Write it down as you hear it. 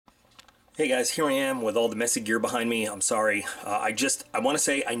Hey guys, here I am with all the messy gear behind me. I'm sorry. I want to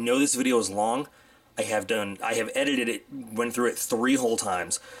say I know this video is long. I have edited it, went through it 3 whole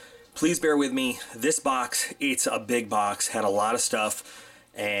times. Please bear with me. This box, it's a big box, had a lot of stuff,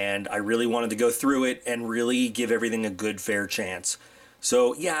 and I really wanted to go through it and really give everything a good, fair chance.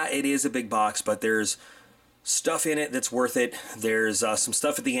 So yeah, it is a big box, but there's stuff in it that's worth it. There's some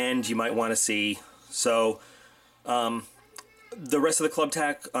stuff at the end you might want to see. So, the rest of the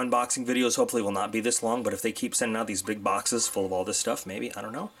ClubTac unboxing videos hopefully will not be this long, but if they keep sending out these big boxes full of all this stuff, maybe, I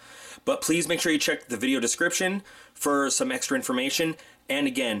don't know. But please make sure you check the video description for some extra information, and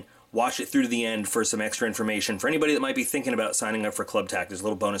again, watch it through to the end for some extra information. For anybody that might be thinking about signing up for ClubTac, there's a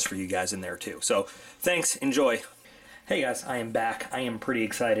little bonus for you guys in there too. So, thanks, enjoy. Hey guys, I am back. I am pretty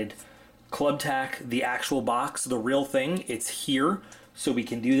excited. ClubTac, the actual box, the real thing, it's here. So we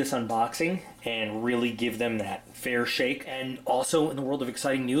can do this unboxing and really give them that fair shake. And also, in the world of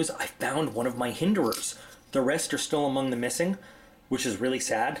exciting news, I found one of my hinderers. The rest are still among the missing, which is really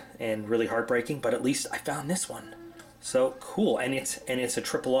sad and really heartbreaking, but at least I found this one. So cool, and it's a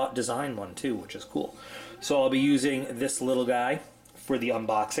triple aught design one too, which is cool. So I'll be using this little guy for the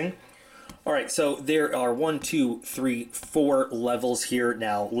unboxing. All right, so there are 1, 2, 3, 4 levels here.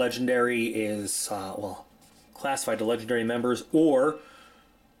 Now, legendary is, well, classified to legendary members or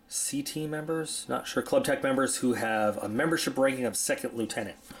CT members, not sure, ClubTac members who have a membership ranking of 2nd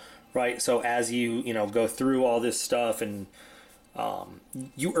lieutenant, right? So as you go through all this stuff, and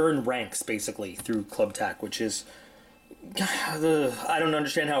you earn ranks basically through ClubTac, which is, I don't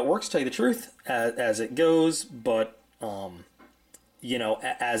understand how it works, to tell you the truth, as it goes, but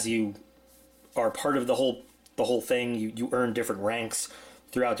as you are part of the whole thing, you earn different ranks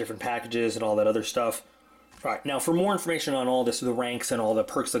throughout different packages and all that other stuff. All right, now for more information on all this, the ranks and all the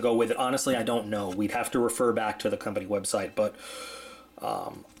perks that go with it, honestly, I don't know. We'd have to refer back to the company website, but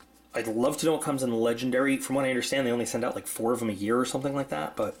I'd love to know what comes in the legendary. From what I understand, they only send out like 4 of them a year or something like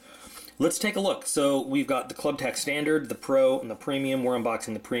that, but let's take a look. So we've got the ClubTac Standard, the Pro, and the Premium. We're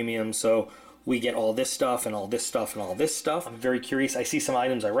unboxing the Premium, so we get all this stuff and all this stuff and all this stuff. I'm very curious. I see some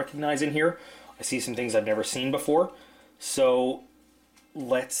items I recognize in here. I see some things I've never seen before. So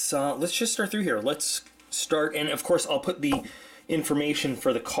let's just start through here. Let's start, and of course I'll put the information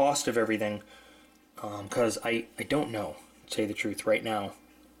for the cost of everything, because I don't know, to tell you the truth, right now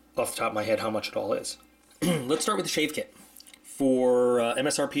off the top of my head how much it all is. Let's start with the shave kit for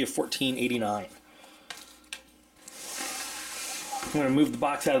MSRP of $14.89. I'm going to move the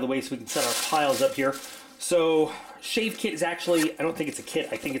box out of the way so we can set our piles up here. So shave kit is actually, I don't think it's a kit,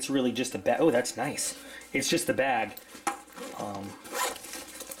 I think it's really just a bag. Oh, that's nice. It's just a bag.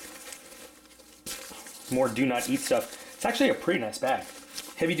 More do not eat stuff. It's actually a pretty nice bag.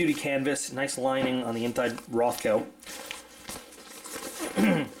 Heavy duty canvas, nice lining on the inside, Rothko.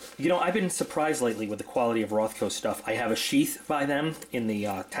 I've been surprised lately with the quality of Rothko stuff. I have a sheath by them in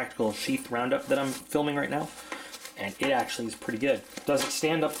the tactical sheath roundup that I'm filming right now, and it actually is pretty good. Does it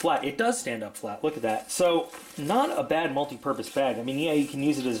stand up flat? It does stand up flat. Look at that. So not a bad multi-purpose bag. I mean, yeah, you can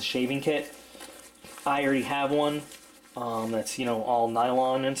use it as a shaving kit. I already have one that's all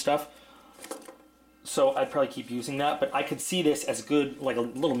nylon and stuff. So I'd probably keep using that, but I could see this as good, like a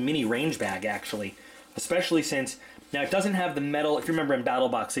little mini range bag, actually. Especially since, now it doesn't have the metal. If you remember in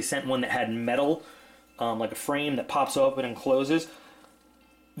BattleBox, they sent one that had metal, like a frame that pops open and closes.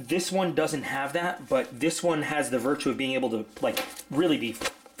 This one doesn't have that, but this one has the virtue of being able to, like, really be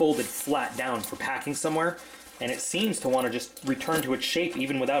folded flat down for packing somewhere. And it seems to want to just return to its shape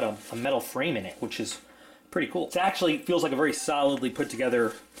even without a metal frame in it, which is pretty cool. It actually feels like a very solidly put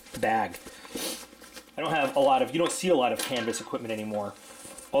together bag. I don't have a lot of, you don't see a lot of canvas equipment anymore,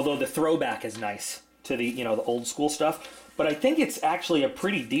 although the throwback is nice to the, the old school stuff. But I think it's actually a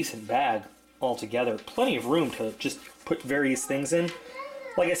pretty decent bag altogether. Plenty of room to just put various things in.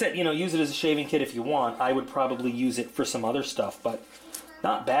 Like I said, use it as a shaving kit if you want. I would probably use it for some other stuff, but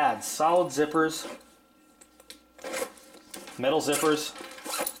not bad. Solid zippers, metal zippers.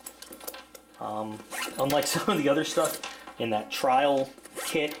 Unlike some of the other stuff in that trial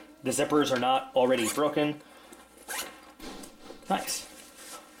kit, the zippers are not already broken. Nice.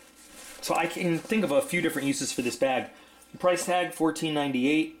 So I can think of a few different uses for this bag. The price tag,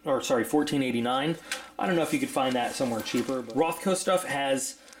 $14.98, or sorry, $14.89. I don't know if you could find that somewhere cheaper. But Rothko stuff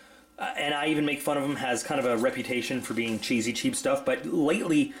has, and I even make fun of them, has kind of a reputation for being cheesy, cheap stuff. But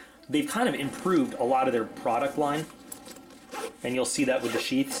lately, they've kind of improved a lot of their product line. And you'll see that with the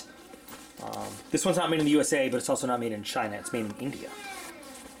sheaths. This one's not made in the USA, but it's also not made in China. It's made in India.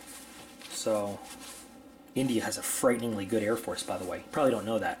 So, India has a frighteningly good Air Force, by the way. You probably don't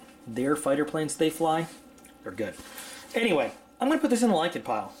know that. Their fighter planes they fly, they're good. Anyway, I'm going to put this in the like it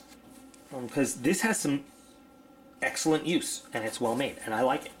pile. because this has some excellent use, and it's well made, and I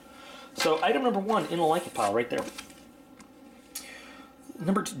like it. So item number 1 in the like it pile right there.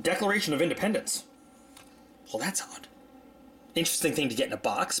 Number 2, Declaration of Independence. Well, that's odd. Interesting thing to get in a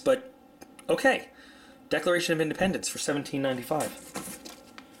box, but okay. Declaration of Independence for $17.95.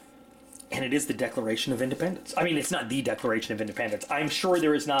 And it is the Declaration of Independence. I mean, it's not the Declaration of Independence. I'm sure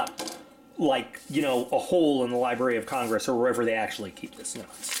there is not, like, you know, a hole in the Library of Congress or wherever they actually keep this. No,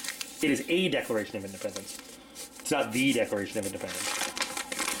 it is a Declaration of Independence. It's not the Declaration of Independence.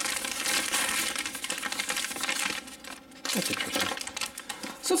 That's interesting.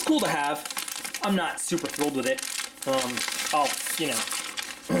 So it's cool to have. I'm not super thrilled with it. I'll, you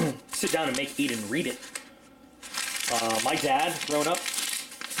know, sit down and make Aiden read it. My dad, growing up,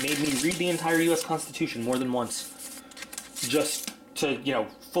 made me read the entire U.S. Constitution more than once, just to, you know,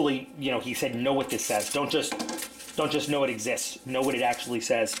 fully, you know, he said, know what this says. Don't just know it exists. Know what it actually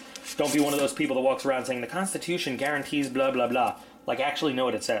says. Don't be one of those people that walks around saying the Constitution guarantees blah blah blah. Like, actually know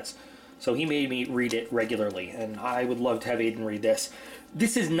what it says. So he made me read it regularly, and I would love to have Aiden read this.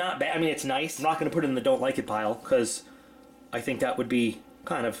 This is not bad. I mean, it's nice. I'm not going to put it in the don't like it pile, because I think that would be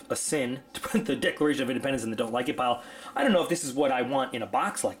kind of a sin to put the Declaration of Independence in the don't like it pile. I don't know if this is what I want in a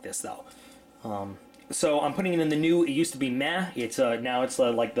box like this, though. So I'm putting it in the new, it used to be meh. It's now it's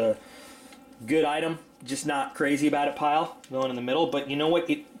like the good item, just not crazy about it pile, going in the middle. But you know what?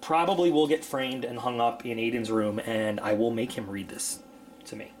 It probably will get framed and hung up in Aiden's room, and I will make him read this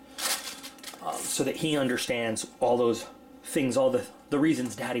to me. So that he understands all those things, all the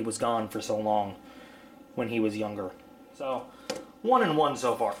reasons Daddy was gone for so long when he was younger. So, 1 and 1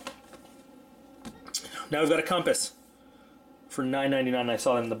 so far. Now we've got a compass for $9.99. I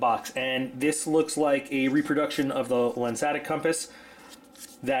saw it in the box, and this looks like a reproduction of the Lensatic compass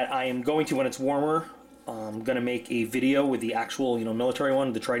that I am going to, when it's warmer, I'm going to make a video with the actual, you know, military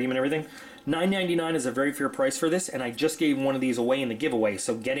one, the tritium and everything. $9.99 is a very fair price for this, and I just gave one of these away in the giveaway,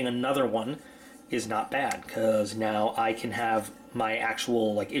 so getting another one is not bad, because now I can have my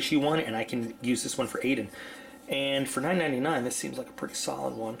actual, like, issue one, and I can use this one for Aiden. And for $9.99, this seems like a pretty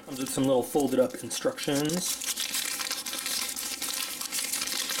solid one. Comes with some little folded up instructions.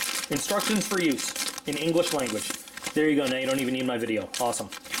 Instructions for use in English language. There you go, now you don't even need my video. Awesome.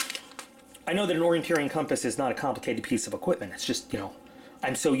 I know that an orienteering compass is not a complicated piece of equipment. It's just, you know,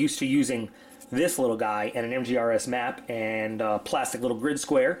 I'm so used to using this little guy and an MGRS map and a plastic little grid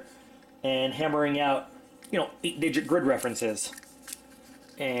square and hammering out, you know, 8-digit grid references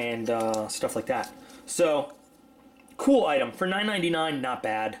and stuff like that. So, cool item. For $9.99, not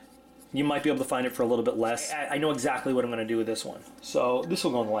bad. You might be able to find it for a little bit less. I know exactly what I'm going to do with this one. So, this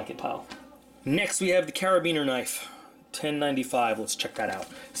will go in the like it pile. Next, we have the carabiner knife. $10.95. Let's check that out.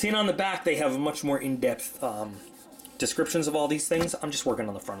 Seeing on the back, they have much more in-depth descriptions of all these things. I'm just working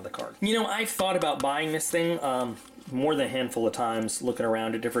on the front of the card. You know, I've thought about buying this thing more than a handful of times, looking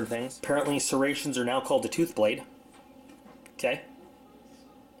around at different things. Apparently, serrations are now called a tooth blade. Okay.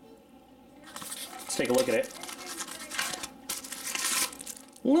 Let's take a look at it.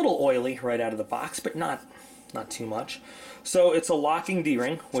 A little oily right out of the box, but not too much. So it's a locking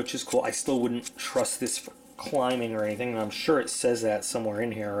D-ring, which is cool. I still wouldn't trust this for climbing or anything. I'm sure it says that somewhere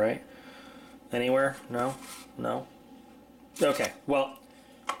in here, right? Anywhere? No? No? Okay, well,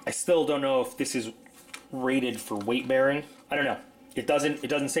 I still don't know if this is rated for weight bearing. I don't know. It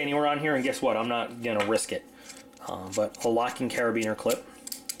doesn't say anywhere on here, and guess what? I'm not gonna risk it. But a locking carabiner clip.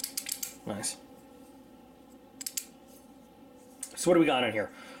 Nice. So what do we got on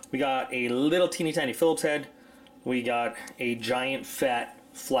here? We got a little teeny tiny Phillips head. We got a giant fat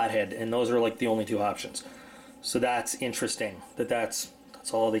flathead, and those are like the only 2 options. So that's interesting. That's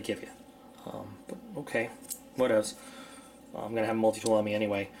all they give you. But okay, what else? I'm gonna have a multi-tool on me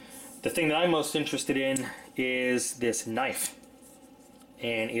anyway. The thing that I'm most interested in is this knife,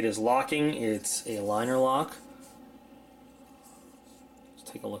 and it is locking. It's a liner lock. Let's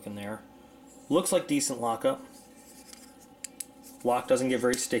take a look in there. Looks like decent lockup. Lock doesn't get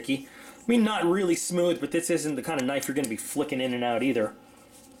very sticky. I mean, not really smooth, but this isn't the kind of knife you're going to be flicking in and out either.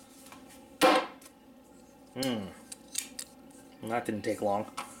 That didn't take long.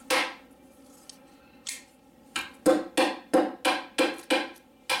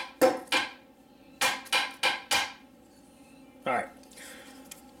 Alright.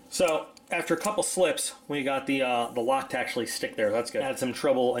 So, after a couple slips, we got the lock to actually stick there. That's good. I had some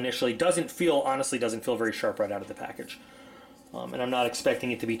trouble initially. Honestly doesn't feel very sharp right out of the package. And I'm not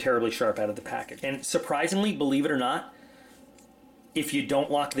expecting it to be terribly sharp out of the package. And surprisingly, believe it or not, if you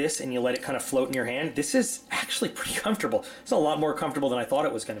don't lock this and you let it kind of float in your hand, this is actually pretty comfortable. It's a lot more comfortable than I thought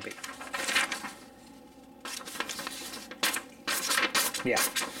it was going to be. Yeah.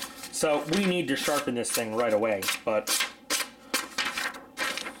 So we need to sharpen this thing right away, but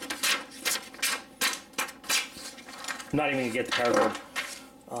I'm not even gonna get the paracord.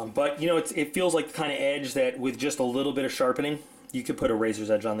 But you know, it feels like the kind of edge that with just a little bit of sharpening, you could put a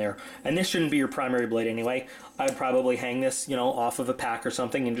razor's edge on there. And this shouldn't be your primary blade anyway. I'd probably hang this, you know, off of a pack or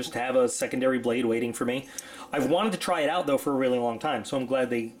something and just have a secondary blade waiting for me. I've wanted to try it out though for a really long time, so I'm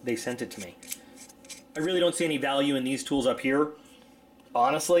glad they sent it to me. I really don't see any value in these tools up here.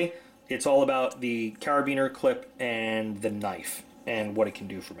 Honestly, it's all about the carabiner clip and the knife and what it can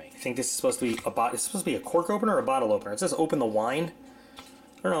do for me. I think this is supposed to be a cork opener or a bottle opener. It says open the wine. I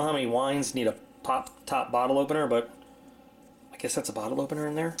don't know how many wines need a pop top bottle opener, but I guess that's a bottle opener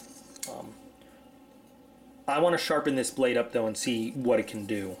in there. I want to sharpen this blade up though and see what it can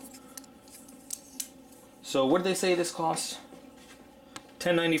do. So what did they say this costs?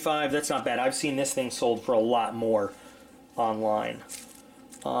 $10.95. That's not bad. I've seen this thing sold for a lot more online.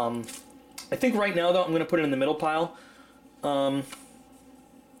 I think right now though I'm going to put it in the middle pile.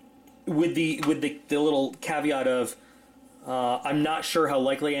 With the little caveat of I'm not sure how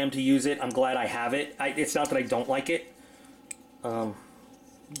likely I am to use it. I'm glad I have it. It's not that I don't like it.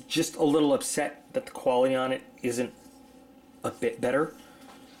 Just a little upset that the quality on it isn't a bit better,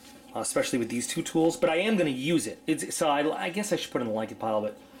 especially with these two tools. But I am going to use it. So I guess I should put it in the like it pile.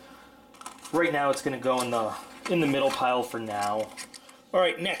 But right now it's going to go in the middle pile for now. All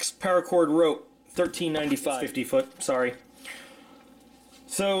right, next paracord rope, $13.95, 50 foot. Sorry.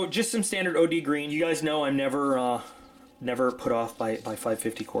 So just some standard OD green. You guys know I'm never put off by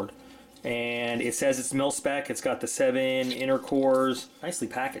 550 cord. And it says it's mil spec. It's got the 7 inner cores, nicely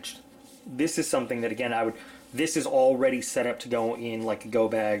packaged. This is something that again this is already set up to go in like a go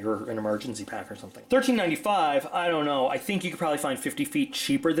bag or an emergency pack or something. $13.95. I don't know. I think you could probably find 50 feet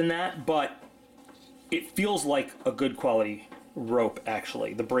cheaper than that, but it feels like a good quality rope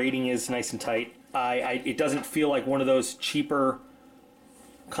actually. The braiding is nice and tight. It doesn't feel like one of those cheaper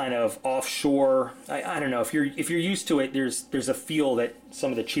kind of offshore. I don't know, if you're used to it, there's a feel that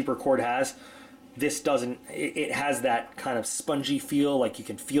some of the cheaper cord has. This doesn't. It has that kind of spongy feel, like you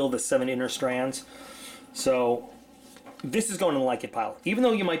can feel the 7 inner strands. So this is going in the like it pile, even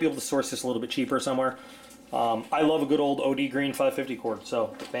though you might be able to source this a little bit cheaper somewhere. I love a good old OD green 550 cord,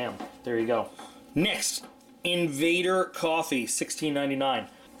 so bam, there you go. Next, Invader Coffee, $16.99.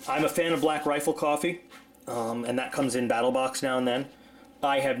 I'm a fan of Black Rifle coffee, and that comes in Battle Box now and then.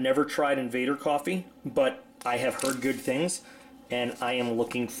 I have never tried Invader Coffee, but I have heard good things, and I am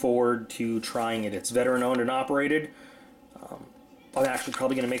looking forward to trying it. It's veteran-owned and operated. I'm actually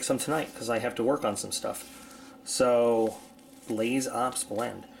probably going to make some tonight because I have to work on some stuff. So, Blaze Ops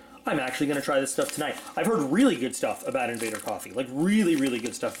Blend. I'm actually going to try this stuff tonight. I've heard really good stuff about Invader Coffee, like really, really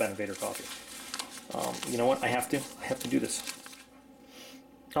good stuff about Invader Coffee. You know what? I have to do this.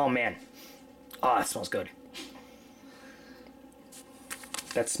 Oh man, it smells good.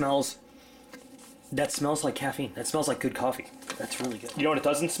 That smells like caffeine. That smells like good coffee. That's really good. You know what it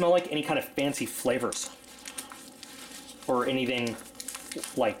doesn't smell like? Any kind of fancy flavors. Or anything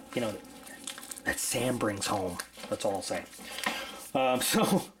like, you know, that Sam brings home. That's all I'll say.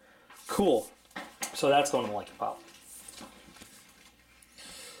 So, cool. So that's going to like it pile.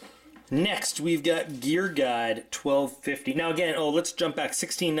 Next, we've got Gear Guide, $12.50. Now again, let's jump back,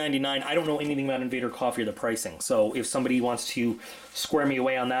 $16.99. I don't know anything about Invader Coffee or the pricing, so if somebody wants to square me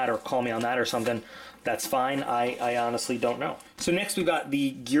away on that or call me on that or something, that's fine. I honestly don't know. So next we've got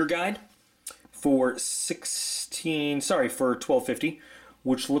the Gear Guide for $12.50,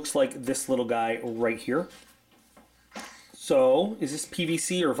 which looks like this little guy right here. So, is this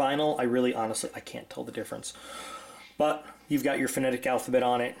PVC or vinyl? I can't tell the difference. But you've got your phonetic alphabet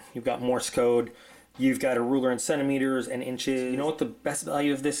on it. You've got Morse code. You've got a ruler in centimeters and inches. You know what the best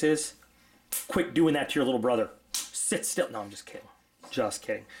value of this is? Quit doing that to your little brother. Sit still. No, I'm just kidding. Just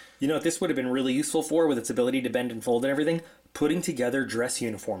kidding. You know what this would have been really useful for with its ability to bend and fold and everything? Putting together dress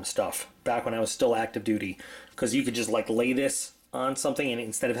uniform stuff back when I was still active duty. Because you could just like lay this on something and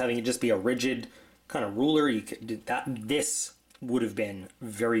instead of having it just be a rigid kind of ruler, you could do that. This would have been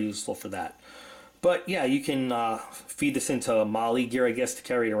very useful for that. But yeah, you can feed this into Molly gear, I guess, to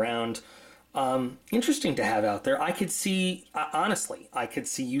carry it around. Interesting to have out there. I could see, honestly, I could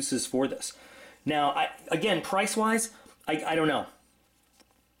see uses for this. Now, again, price-wise, I don't know.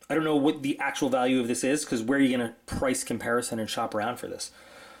 I don't know what the actual value of this is, because where are you going to price comparison and shop around for this?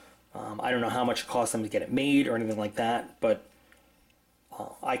 I don't know how much it costs them to get it made or anything like that, but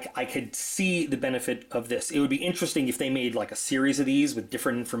I could see the benefit of this. It would be interesting if they made like a series of these with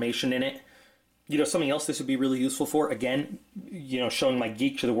different information in it. You know, something else this would be really useful for, again, you know, showing my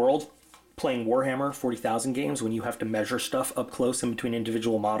geek to the world. playing Warhammer 40,000 games when you have to measure stuff up close in between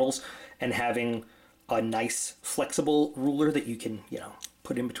individual models, and having a nice flexible ruler that you can, you know,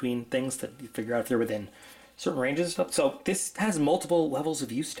 put in between things to figure out if they're within certain ranges and stuff. So this has multiple levels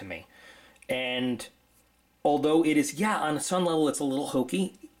of use to me. And although it is, yeah, on some level it's a little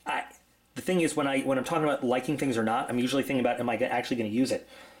hokey, the thing is when I'm talking about liking things or not, I'm usually thinking about, am I actually going to use it?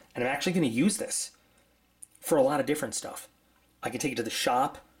 And I'm actually going to use this for a lot of different stuff. I can take it to the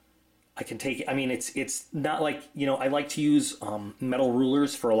shop. I can take it, I mean, it's not like, you know, I like to use metal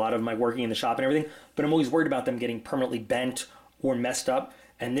rulers for a lot of my working in the shop and everything, but I'm always worried about them getting permanently bent or messed up.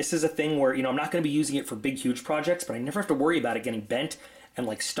 And this is a thing where, you know, I'm not going to be using it for big, huge projects, but I never have to worry about it getting bent and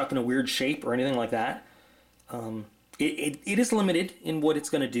like stuck in a weird shape or anything like that. It is limited in what it's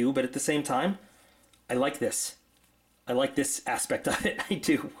going to do, but at the same time, I like this. I like this aspect of it. I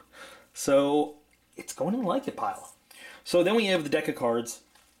do. So it's going in the like it pile. So then we have the deck of cards,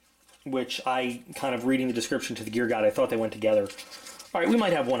 which I kind of reading the description to the gear guide, I thought they went together. All right, we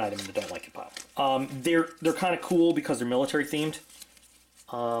might have one item in the don't like it pile. They're kind of cool because they're military themed.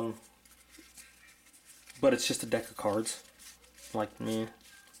 But it's just a deck of cards. Like, meh.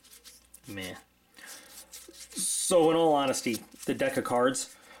 So in all honesty, the deck of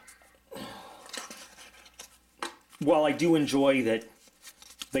cards, while I do enjoy that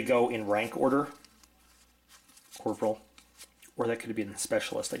they go in rank order, corporal, or that could have been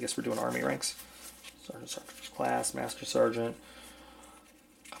specialist. I guess we're doing army ranks. Sergeant, sergeant first class, master sergeant,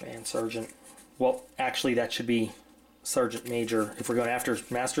 command sergeant. Well, actually that should be sergeant major. If we're going after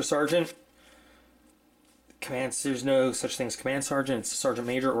master sergeant, command, there's no such thing as command sergeant. It's sergeant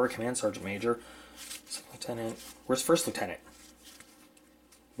major or command sergeant major. Second lieutenant. Where's first lieutenant?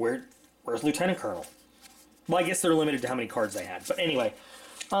 Where's lieutenant colonel? Well, I guess they're limited to how many cards they had. But anyway,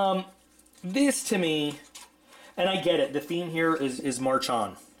 this to me, and I get it, the theme here is March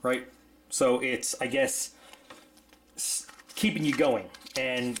On, right? So it's, I guess, keeping you going.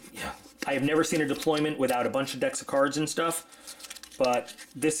 And yeah, I have never seen a deployment without a bunch of decks of cards and stuff, but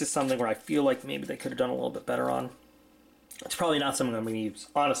this is something where I feel like maybe they could have done a little bit better on. It's probably not something I'm going to use,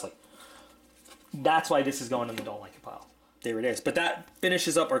 honestly. That's why this is going in the don't like it pile. There it is. But that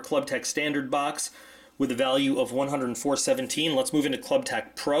finishes up our ClubTac standard box with a value of $104.17. Let's move into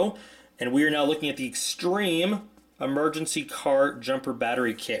ClubTac Pro. And we are now looking at the Extreme Emergency Car Jumper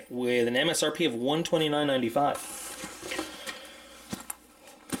Battery Kit with an MSRP of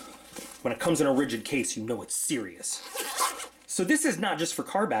 $129.95. When it comes in a rigid case, you know it's serious. So this is not just for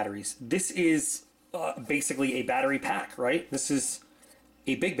car batteries. This is basically a battery pack, right? This is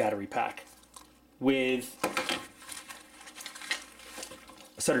a big battery pack with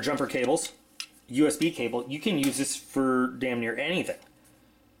a set of jumper cables, USB cable. You can use this for damn near anything.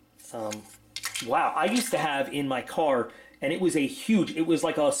 Wow, I used to have in my car, and it was a huge, it was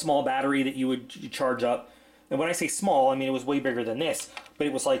like a small battery that you would charge up. And when I say small, I mean it was way bigger than this, but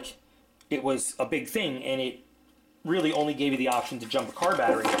it was like, it was a big thing, and it really only gave you the option to jump a car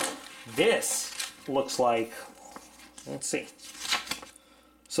battery. This looks like, let's see.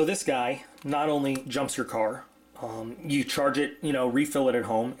 So this guy not only jumps your car, you charge it, you know, refill it at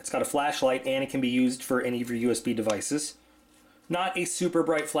home. It's got a flashlight, and it can be used for any of your USB devices. Not a super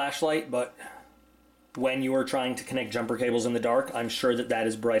bright flashlight, but when you are trying to connect jumper cables in the dark, I'm sure that that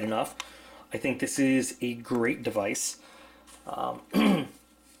is bright enough. I think this is a great device. It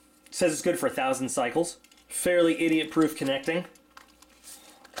says it's good for 1,000 cycles. Fairly idiot-proof connecting.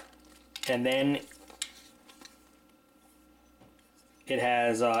 And then it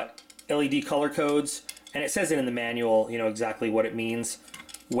has LED color codes, and it says it in the manual, you know, exactly what it means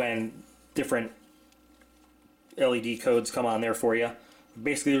when different LED codes come on there for you.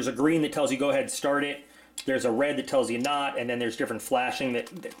 Basically, there's a green that tells you go ahead, start it. There's a red that tells you not, and then there's different flashing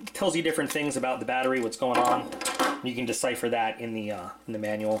that tells you different things about the battery, what's going on. You can decipher that in the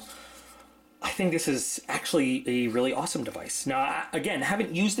manual. I think this is actually a really awesome device. Now, again,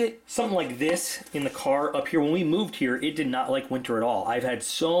 haven't used it. Something like this in the car up here. When we moved here, it did not like winter at all. I've had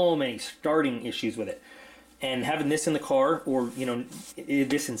so many starting issues with it. And having this in the car, or, you know,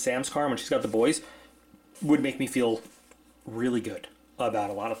 this in Sam's car when she's got the boys, would make me feel really good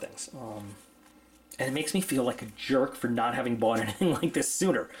about a lot of things. And it makes me feel like a jerk for not having bought anything like this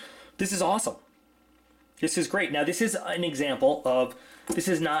sooner. This is awesome. This is great. Now, this is an example of, this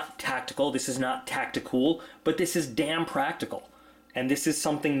is not tactical, this is not tactical, but this is damn practical. And this is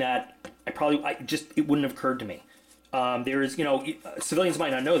something that it wouldn't have occurred to me. There is, you know, civilians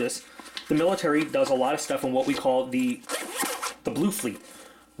might not know this. The military does a lot of stuff in what we call the blue fleet,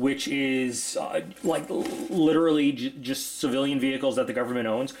 which is like literally just civilian vehicles that the government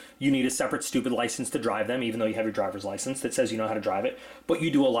owns. You need a separate stupid license to drive them, even though you have your driver's license that says you know how to drive it. But you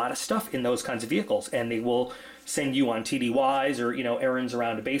do a lot of stuff in those kinds of vehicles, and they will send you on TDYs or, you know, errands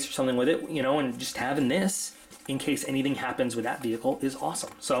around a base or something with it, you know, and just having this in case anything happens with that vehicle is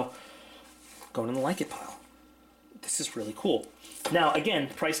awesome. So going in the like it pile. This is really cool. Now, again,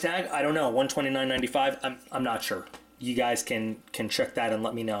 price tag, I don't know, $129.95. I'm not sure. You guys can check that and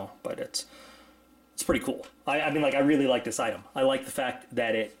let me know, but it's pretty cool. I mean, like, I really like this item. I like the fact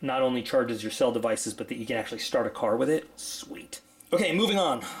that it not only charges your cell devices, but that you can actually start a car with it. Sweet. Okay, moving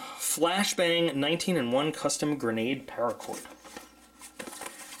on. Flashbang 19-in-1 custom grenade paracord.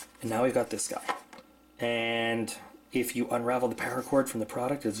 And now we've got this guy. And if you unravel the paracord from the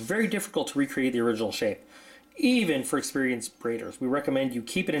product, it's very difficult to recreate the original shape, even for experienced braiders. We recommend you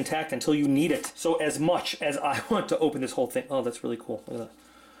keep it intact until you need it. So as much as I want to open this whole thing, oh, that's really cool. Look at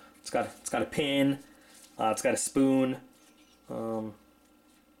that. It's got a pin. It's got a spoon.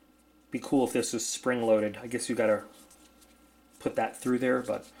 Be cool if this was spring loaded. I guess you got to put that through there,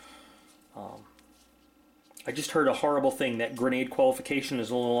 but I just heard a horrible thing that grenade qualification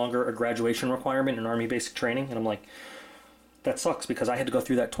is no longer a graduation requirement in Army basic training, and I'm like, that sucks, because I had to go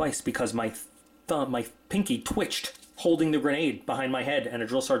through that twice because my pinky twitched holding the grenade behind my head, and a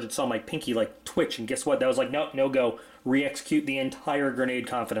drill sergeant saw my pinky like twitch, and guess what? That was like, nope, no go. Re-execute the entire grenade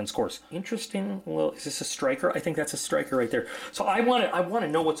confidence course. Interesting. Well, is this a striker? I think that's a striker right there. So I want to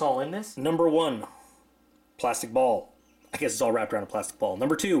know what's all in this. Number 1, plastic ball. I guess it's all wrapped around a plastic ball.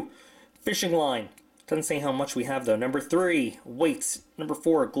 Number 2, fishing line. Doesn't say how much we have though. Number 3, weights. Number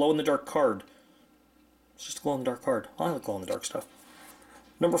 4, glow-in-the-dark card. It's just a glow-in-the-dark card. I like glow-in-the-dark stuff.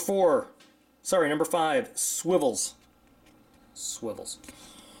 Number 5, swivels. Swivels.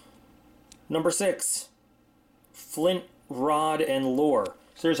 Number 6, flint rod and lure.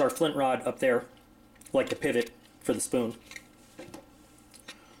 So there's our flint rod up there, like the pivot for the spoon.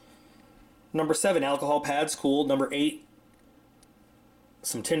 Number 7, alcohol pads, cool. Number 8,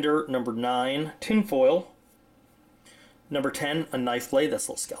 some tinder. Number 9, tin foil. Number 10, a knife blade. That's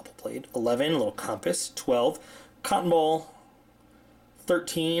a little scalpel blade. 11, a little compass. 12, cotton ball.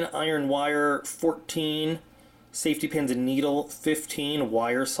 13, iron wire. 14, safety pins and needle. 15,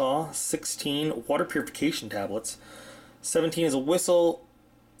 wire saw. 16, water purification tablets. 17 is a whistle.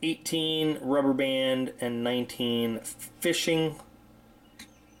 18, rubber band. And 19, fishing.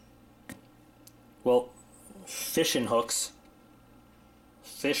 Well, fishing hooks.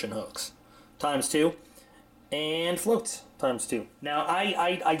 Fishing hooks. Times 2. And floats. Times 2. Now,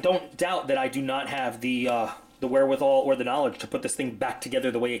 I don't doubt that I do not have the wherewithal or the knowledge to put this thing back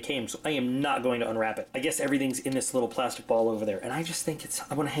together the way it came, so I am not going to unwrap it. I guess everything's in this little plastic ball over there, and I just think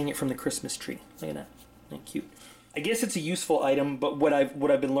I want to hang it from the Christmas tree. Look at that. Isn't that cute? I guess it's a useful item, but what I've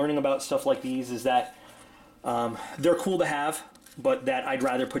been learning about stuff like these is that they're cool to have, but that I'd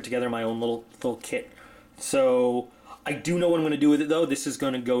rather put together my own little kit. So I do know what I'm going to do with it, though. This is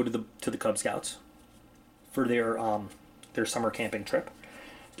going to go to the Cub Scouts for their summer camping trip.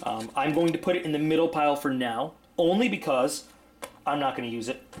 I'm going to put it in the middle pile for now, only because I'm not going to use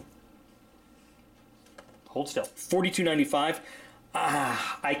it. Hold still. $42.95.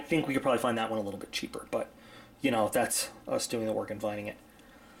 I think we could probably find that one a little bit cheaper, but you know, that's us doing the work and finding it.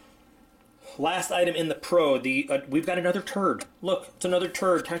 Last item in the Pro, we've got another turd. Look, it's another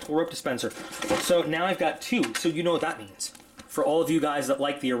turd, tactical rope dispenser. So now I've got 2, so you know what that means. For all of you guys that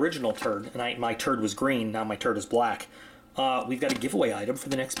like the original turd, and my turd was green, now my turd is black, we've got a giveaway item for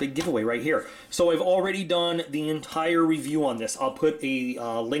the next big giveaway right here. So I've already done the entire review on this. I'll put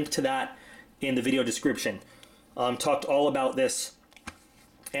a link to that in the video description. Talked all about this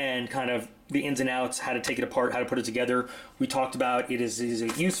and kind of the ins and outs, how to take it apart, how to put it together. We talked about is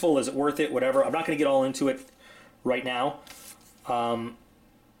it useful, is it worth it, whatever. I'm not going to get all into it right now.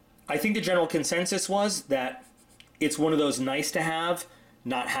 I think the general consensus was that it's one of those nice to have,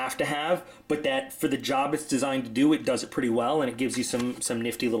 not have to have, but that for the job it's designed to do, it does it pretty well, and it gives you some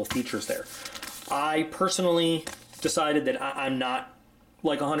nifty little features there. I personally decided that I'm not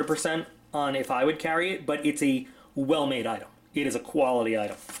like 100% on if I would carry it, but it's a well-made item. It is a quality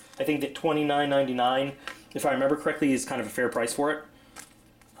item. I think that $29.99, if I remember correctly, is kind of a fair price for it.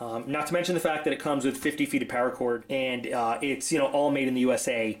 Not to mention the fact that it comes with 50 feet of paracord, and it's all made in the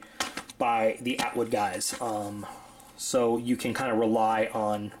USA by the Atwood guys. So you can kind of rely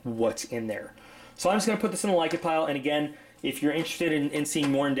on what's in there. So I'm just going to put this in the like it pile, and again, if you're interested in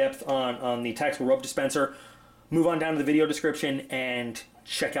seeing more in depth on the tactical rope dispenser, move on down to the video description and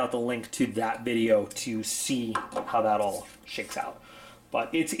check out the link to that video to see how that all shakes out. But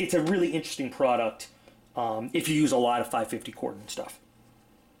it's a really interesting product if you use a lot of 550 cord and stuff.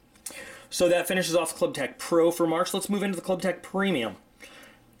 So that finishes off ClubTac Pro for March. Let's move into the ClubTac Premium.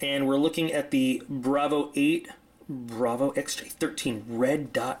 And we're looking at the Bravo 8 Bravo XJ13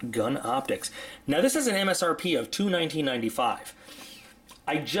 red dot gun optics. Now this has an MSRP of $219.95.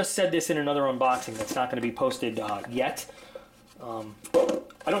 I just said this in another unboxing that's not going to be posted yet. I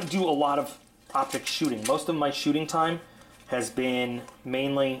don't do a lot of optic shooting. Most of my shooting time has been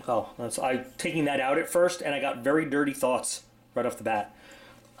mainly... I'm taking that out at first, and I got very dirty thoughts right off the bat.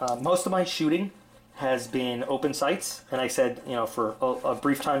 Most of my shooting has been open sights, and I said, you know, for a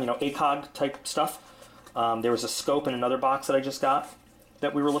brief time, you know, ACOG type stuff. There was a scope in another box that I just got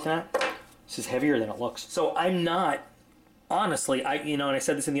that we were looking at. This is heavier than it looks. So I'm not, honestly, and I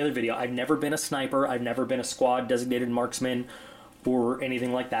said this in the other video, I've never been a sniper, I've never been a squad designated marksman or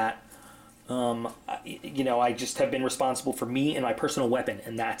anything like that. I just have been responsible for me and my personal weapon,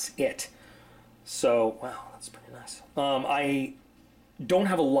 and that's it. So, wow, that's pretty nice. I don't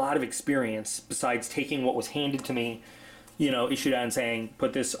have a lot of experience besides taking what was handed to me, issued out and saying,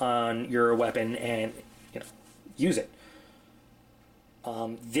 put this on your weapon and, use it.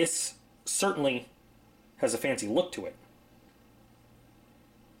 This certainly has a fancy look to it.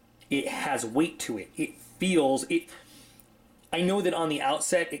 It has weight to it. It feels... I know that on the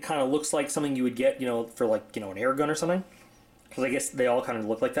outset, it kind of looks like something you would get, for like, an air gun or something. Because I guess they all kind of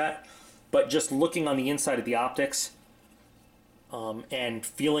look like that. But just looking on the inside of the optics and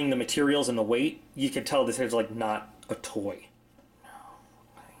feeling the materials and the weight, you can tell this is like not a toy.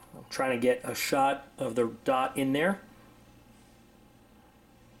 I'm trying to get a shot of the dot in there.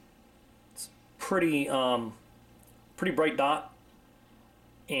 It's pretty bright dot.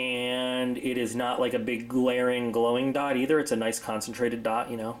 And it is not like a big glaring glowing dot either. It's a nice concentrated dot,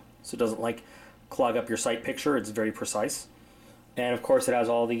 so it doesn't like clog up your sight picture. It's very precise. And of course it has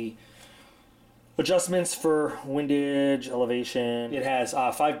all the adjustments for windage, elevation. It has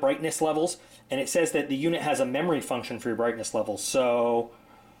 5 brightness levels, and it says that the unit has a memory function for your brightness levels. So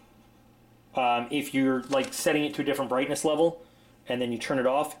if you're like setting it to a different brightness level and then you turn it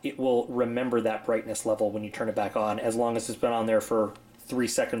off, it will remember that brightness level when you turn it back on, as long as it's been on there for 3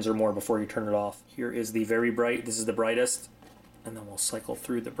 seconds or more before you turn it off. Here is the very bright, this is the brightest, and then we'll cycle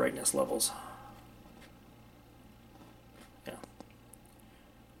through the brightness levels. Yeah.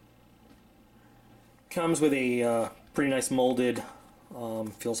 Comes with a pretty nice molded,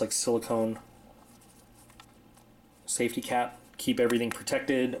 feels like silicone safety cap. Keep everything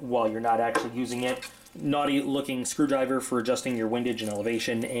protected while you're not actually using it. Naughty looking screwdriver for adjusting your windage and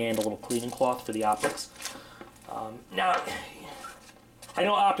elevation, and a little cleaning cloth for the optics. Now, I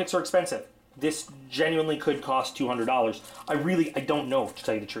know optics are expensive. This genuinely could cost $200. I don't know, to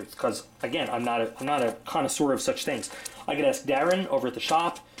tell you the truth, because again, I'm not a connoisseur of such things. I could ask Darren over at the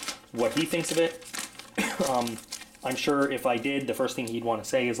shop what he thinks of it. I'm sure if I did, the first thing he'd want to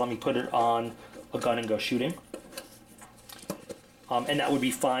say is, let me put it on a gun and go shooting. And that would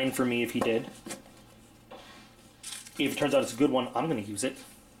be fine for me if he did. If it turns out it's a good one, I'm going to use it.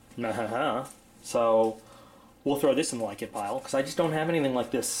 So we'll throw this in the like it pile, because I just don't have anything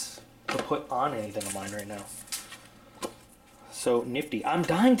like this to put on anything of mine right now. So nifty. I'm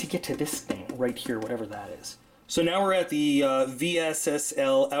dying to get to this thing right here, whatever that is. So now we're at the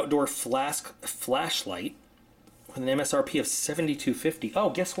VSSL Outdoor Flask Flashlight with an MSRP of $72.50. Oh,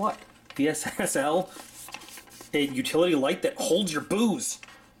 guess what? VSSL, a utility light that holds your booze.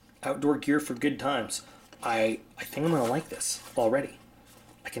 Outdoor gear for good times. I think I'm going to like this already.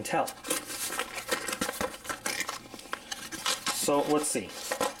 I can tell. So let's see.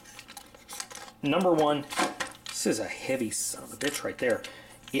 Number one, this is a heavy son of a bitch right there.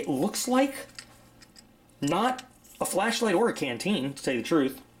 It looks like not a flashlight or a canteen, to tell you the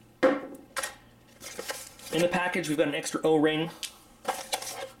truth. In the package, we've got an extra O-ring.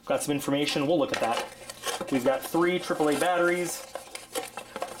 Got some information. We'll look at that. We've got 3 AAA batteries.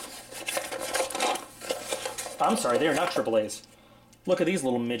 I'm sorry, they are not AAAs. Look at these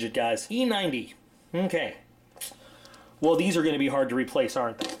little midget guys. E90. Okay. Well, these are going to be hard to replace,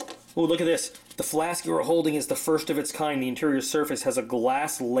 aren't they? Oh, look at this. The flask you are holding is the first of its kind. The interior surface has a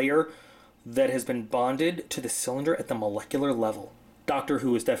glass layer that has been bonded to the cylinder at the molecular level. Doctor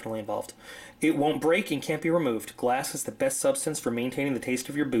Who is definitely involved. It won't break and can't be removed. Glass is the best substance for maintaining the taste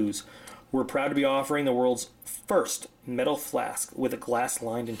of your booze. We're proud to be offering the world's first metal flask with a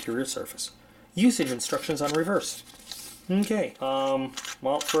glass-lined interior surface. Usage instructions on reverse. Okay.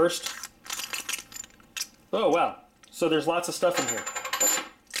 Well, first... Oh, wow. So there's lots of stuff in here.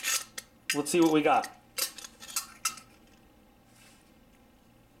 Let's see what we got.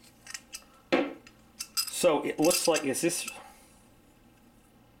 So it looks like, is this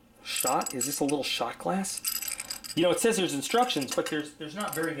shot? Is this a little shot glass? You know, it says there's instructions, but there's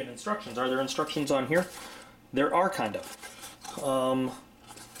not very good instructions. Are there instructions on here? There are, kind of.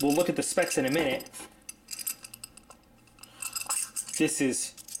 We'll look at the specs in a minute. This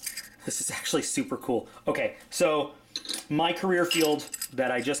is actually super cool. Okay, so my career field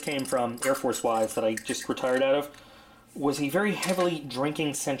that I just came from, Air Force-wise, that I just retired out of, was a very heavily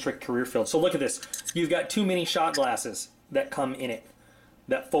drinking-centric career field. So look at this. You've got 2 mini shot glasses that come in it,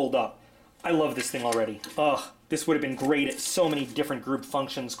 that fold up. I love this thing already. Ugh, this would have been great at so many different group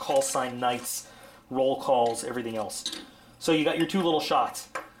functions, call sign nights, roll calls, everything else. So you got your 2 little shots.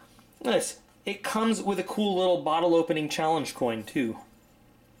 Look at this. It comes with a cool little bottle opening challenge coin, too.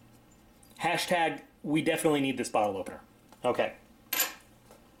 Hashtag, we definitely need this bottle opener. Okay.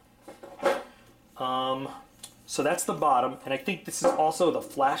 So that's the bottom, and I think this is also the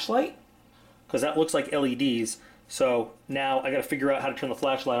flashlight, because that looks like LEDs. So now I got to figure out how to turn the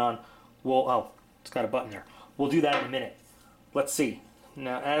flashlight on. Oh, it's got a button there. We'll do that in a minute. Let's see.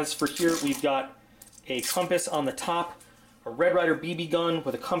 Now, as for here, we've got a compass on the top, a Red Ryder BB gun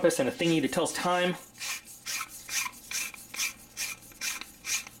with a compass and a thingy that tells time.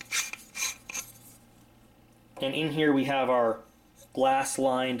 And in here we have our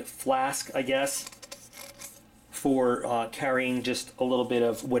glass-lined flask, I guess, for carrying just a little bit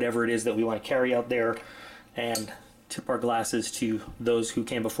of whatever it is that we want to carry out there, and tip our glasses to those who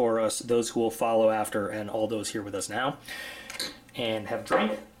came before us, those who will follow after, and all those here with us now. And have a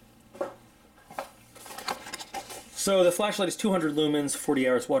drink. So the flashlight is 200 lumens, 40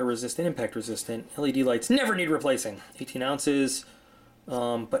 hours, water resistant, impact resistant. LED lights never need replacing. 18 ounces.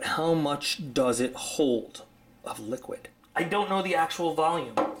 But how much does it hold of liquid? I don't know the actual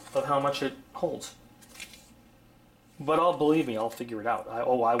volume of how much it holds. But believe me, I'll figure it out. I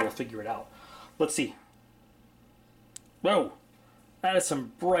will figure it out. Let's see. Whoa! That is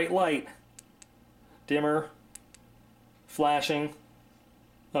some bright light. Dimmer. Flashing.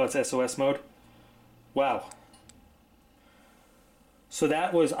 Oh, it's SOS mode. Wow. So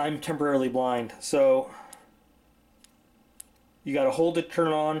that was, I'm temporarily blind. So you got to hold it, turn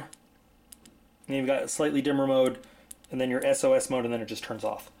it on, and you've got slightly dimmer mode, and then your SOS mode, and then it just turns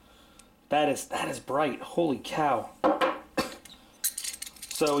off. That is bright. Holy cow.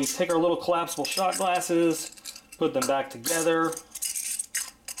 So we take our little collapsible shot glasses, put them back together.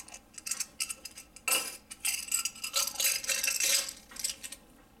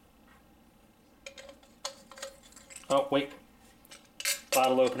 Oh, wait.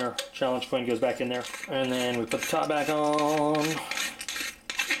 Bottle opener, challenge coin goes back in there. And then we put the top back on.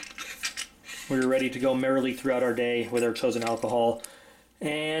 We're ready to go merrily throughout our day with our chosen alcohol.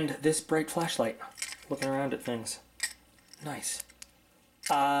 And this bright flashlight, looking around at things. Nice.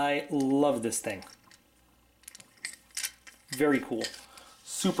 I love this thing. Very cool.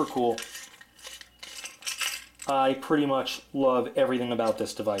 Super cool. I pretty much love everything about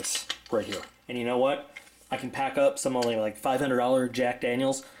this device right here. And you know what? I can pack up some only like $500 Jack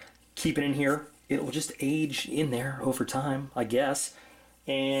Daniels, keep it in here. It will just age in there over time, I guess,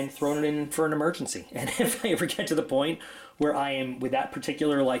 and throw it in for an emergency. And if I ever get to the point where I am with that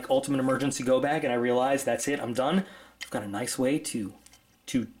particular like ultimate emergency go bag and I realize that's it, I'm done, I've got a nice way to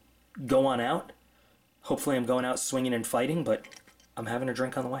go on out. Hopefully I'm going out swinging and fighting, but I'm having a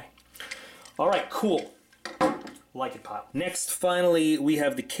drink on the way. All right, cool. Like it, Kyle. Next, finally, we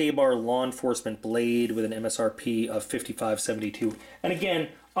have the K-Bar Law Enforcement Blade with an MSRP of $55.72. And again,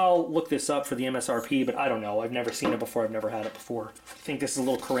 I'll look this up for the MSRP, but I don't know. I've never seen it before. I've never had it before. I think this is a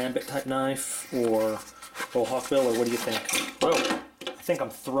little karambit type knife, or hawkbill, or what do you think? Whoa, I think I'm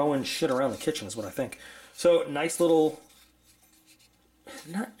throwing shit around the kitchen is what I think. So, nice little...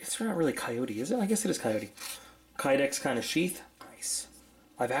 It's not really coyote, is it? I guess it is coyote. Kydex kind of sheath. Nice.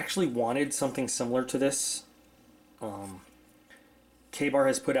 I've actually wanted something similar to this. K-Bar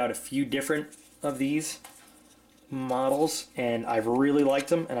has put out a few different of these models, and I've really liked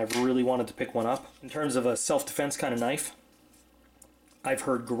them, and I've really wanted to pick one up. In terms of a self-defense kind of knife, I've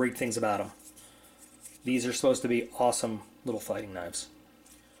heard great things about them. These are supposed to be awesome little fighting knives.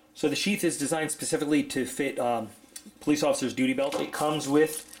 So the sheath is designed specifically to fit police officers' duty belt. It comes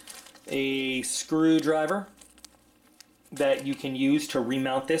with a screwdriver that you can use to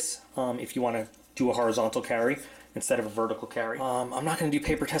remount this if you want to do a horizontal carry instead of a vertical carry. I'm not going to do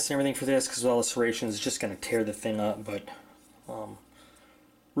paper tests and everything for this because all the serrations is just going to tear the thing up, but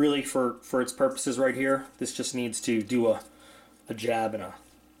really for its purposes right here, this just needs to do a jab and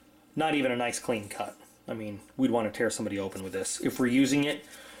not even a nice clean cut. I mean, we'd want to tear somebody open with this. If we're using it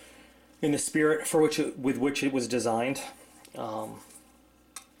in the spirit with which it was designed,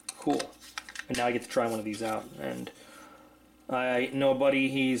 cool. And now I get to try one of these out. And I know a buddy,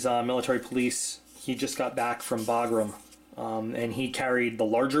 he's military police, he just got back from Bagram, and he carried the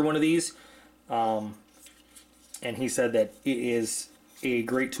larger one of these, and he said that it is a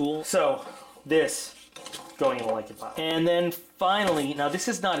great tool. So this going in the like it pile. And then finally, now this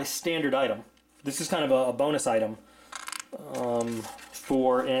is not a standard item. This is kind of a bonus item and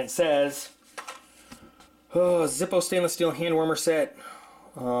it says Zippo stainless steel hand warmer set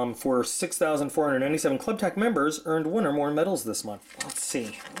for 6,497 ClubTac members earned one or more medals this month. Let's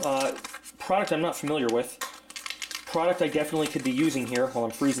see. Product I'm not familiar with. Product I definitely could be using here while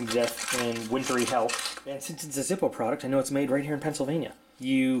I'm freezing to death in wintry hell. And since it's a Zippo product, I know it's made right here in Pennsylvania.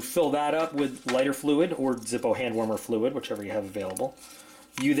 You fill that up with lighter fluid or Zippo hand warmer fluid, whichever you have available.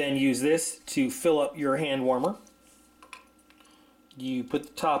 You then use this to fill up your hand warmer. You put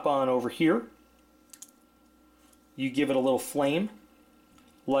the top on over here. You give it a little flame,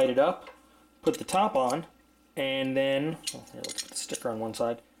 light it up, put the top on, and then, here, let's put the sticker on one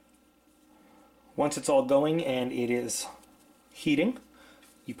side. Once it's all going and it is heating,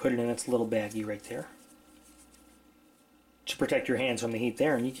 you put it in its little baggie right there to protect your hands from the heat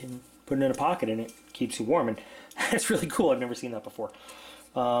there, and you can put it in a pocket and it keeps you warm, and that's really cool. I've never seen that before.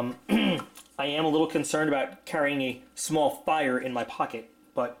 I am a little concerned about carrying a small fire in my pocket,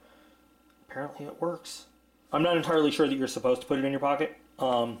 but apparently it works. I'm not entirely sure that you're supposed to put it in your pocket,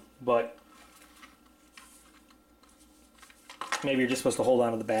 but maybe you're just supposed to hold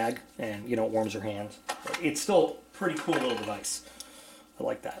on to the bag and it warms your hands. But it's still a pretty cool little device. I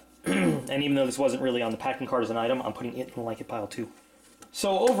like that. And even though this wasn't really on the packing card as an item, I'm putting it in the like it pile too.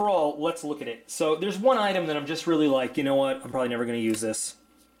 So overall, let's look at it. So there's one item that I'm just really like, you know what, I'm probably never going to use this.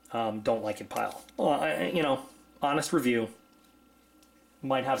 Don't like it pile. Well, honest review.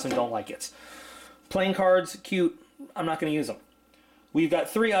 Might have some don't like it's. Playing cards, cute. I'm not going to use them. We've got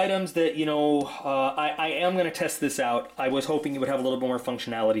 3 items that, I am going to test this out. I was hoping it would have a little bit more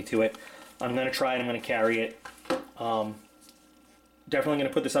functionality to it. I'm going to try it. I'm going to carry it. Definitely going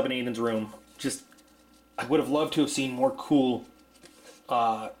to put this up in Aiden's room. I would have loved to have seen more cool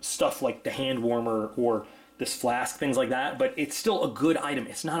stuff like the hand warmer or this flask, things like that. But it's still a good item.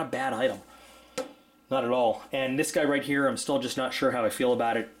 It's not a bad item. Not at all. And this guy right here, I'm still just not sure how I feel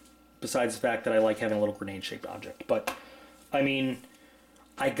about it, besides the fact that I like having a little grenade-shaped object. But, I mean,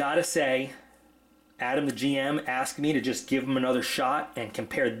 I gotta say, Adam the GM asked me to just give him another shot and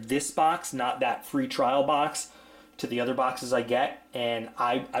compare this box, not that free trial box, to the other boxes I get. And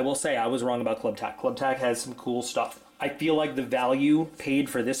I will say I was wrong about ClubTac. ClubTac has some cool stuff. I feel like the value paid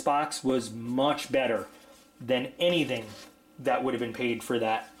for this box was much better than anything that would have been paid for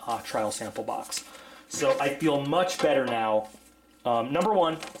that trial sample box. So I feel much better now. Number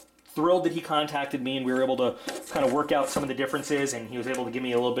one, thrilled that he contacted me and we were able to kind of work out some of the differences, and he was able to give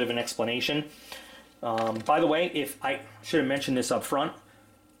me a little bit of an explanation. By the way, if I should have mentioned this up front,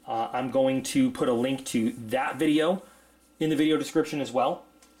 I'm going to put a link to that video in the video description as well,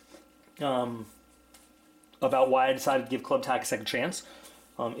 about why I decided to give ClubTac a second chance,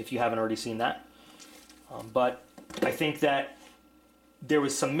 if you haven't already seen that. But I think that there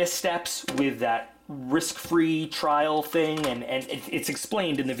was some missteps with that risk-free trial thing, and it's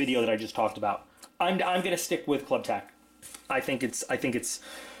explained in the video that I just talked about. I'm going to stick with ClubTac. I think it's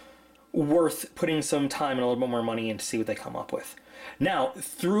worth putting some time and a little bit more money in to see what they come up with. Now,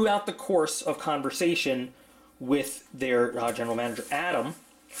 throughout the course of conversation with their general manager, Adam,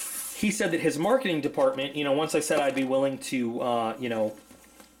 he said that his marketing department, once I said I'd be willing to,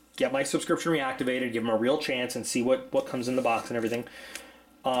 get my subscription reactivated, give them a real chance and see what comes in the box and everything,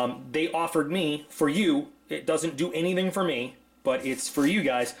 they offered me, for you, it doesn't do anything for me, but it's for you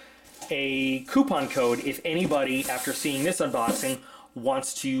guys, a coupon code if anybody, after seeing this unboxing,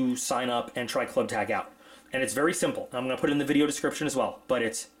 wants to sign up and try ClubTac out. And it's very simple. I'm going to put it in the video description as well, but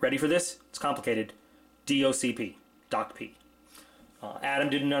it's, ready for this? It's complicated. DOCP. DocP. Adam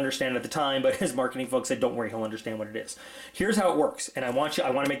didn't understand it at the time, but his marketing folks said, don't worry, he'll understand what it is. Here's how it works, and I want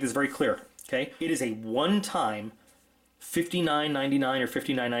to make this very clear, okay? It is a one-time $59.99 or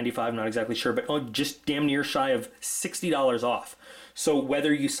 $59.95, I'm not exactly sure, but just damn near shy of $60 off. So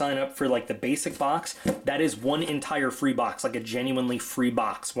whether you sign up for like the basic box, that is one entire free box, like a genuinely free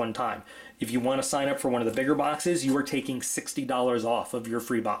box one time. If you want to sign up for one of the bigger boxes, you are taking $60 off of your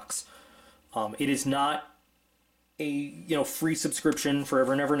free box. It is not a free subscription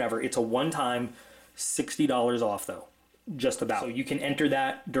forever and ever and ever. It's a one-time $60 off though, just about. So you can enter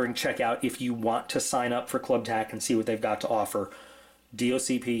that during checkout if you want to sign up for ClubTac and see what they've got to offer.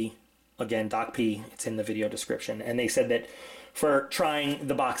 DOCP, again, DocP, it's in the video description. And they said that for trying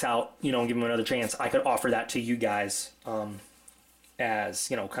the box out, and give them another chance, I could offer that to you guys as,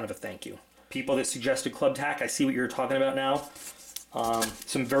 kind of a thank you. People that suggested ClubTac, I see what you're talking about now.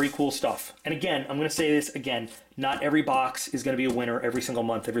 Some very cool stuff. And again, I'm going to say this again, not every box is going to be a winner every single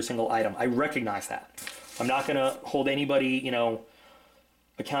month, every single item. I recognize that. I'm not going to hold anybody, you know,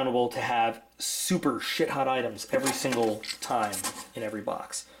 accountable to have super shit hot items every single time in every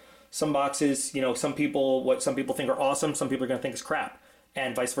box. Some boxes, you know, what some people think are awesome, some people are going to think is crap,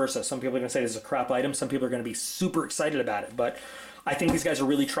 and vice versa. Some people are going to say this is a crap item, some people are going to be super excited about it. But I think these guys are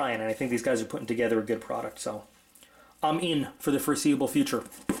really trying, and I think these guys are putting together a good product. So I'm in for the foreseeable future.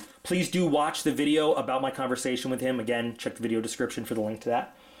 Please do watch the video about my conversation with him. Again, check the video description for the link to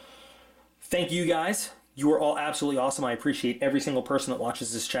that. Thank you guys. You are all absolutely awesome. I appreciate every single person that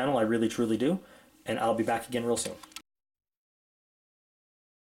watches this channel. I really, truly do. And I'll be back again real soon.